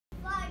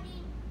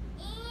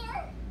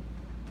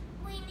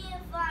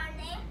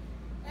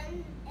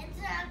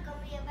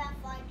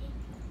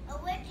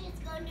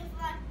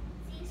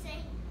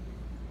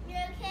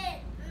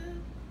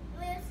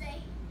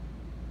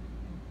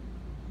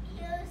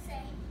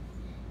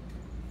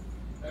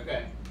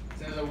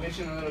a witch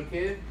and a little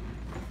kid?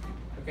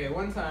 Okay,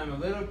 one time a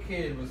little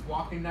kid was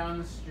walking down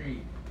the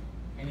street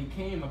and he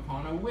came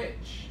upon a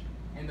witch.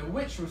 And the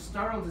witch was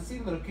startled to see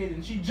the little kid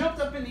and she jumped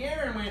up in the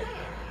air and went,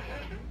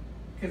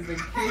 because the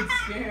kid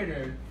scared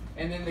her.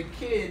 And then the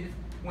kid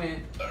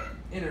went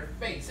in her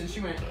face and she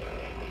went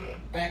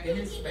back in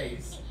his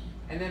face.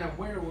 And then a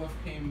werewolf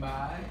came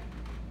by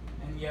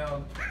and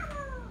yelled.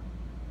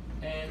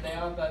 And they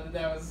all thought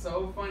that was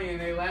so funny and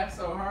they laughed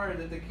so hard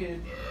that the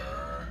kid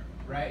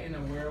right in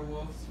the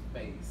werewolf's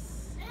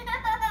face.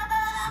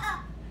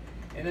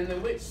 And then the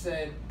witch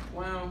said,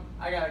 well,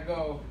 I gotta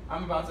go.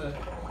 I'm about to,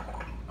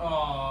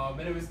 oh,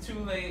 but it was too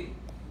late.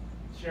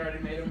 She already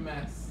made a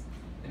mess.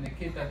 And the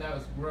kid thought that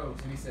was gross.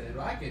 And he said,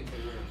 well, I could do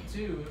it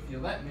too if you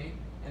let me.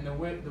 And the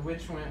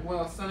witch went,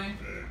 well, Sonny,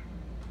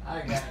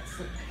 I got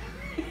it.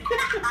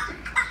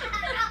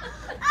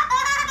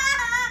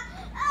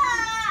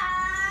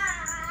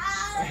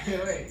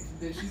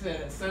 Wait, she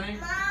said, Sonny,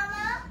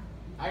 Mama,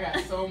 I got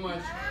so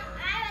much.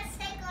 I was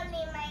tickling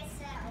me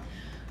myself.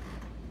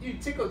 You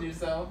tickled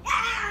yourself.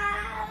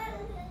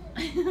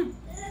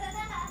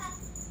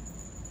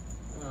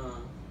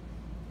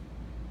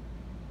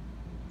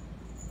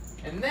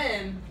 And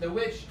then the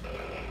witch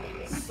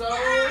so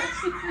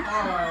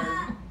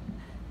hard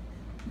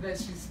that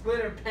she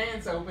split her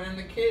pants open and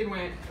the kid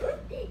went.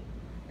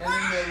 And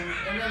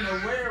then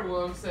the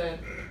werewolf said,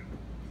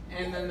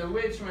 and then the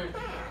witch went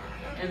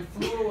and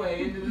flew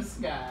away into the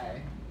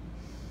sky,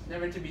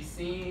 never to be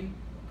seen.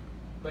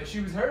 But she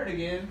was hurt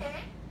again.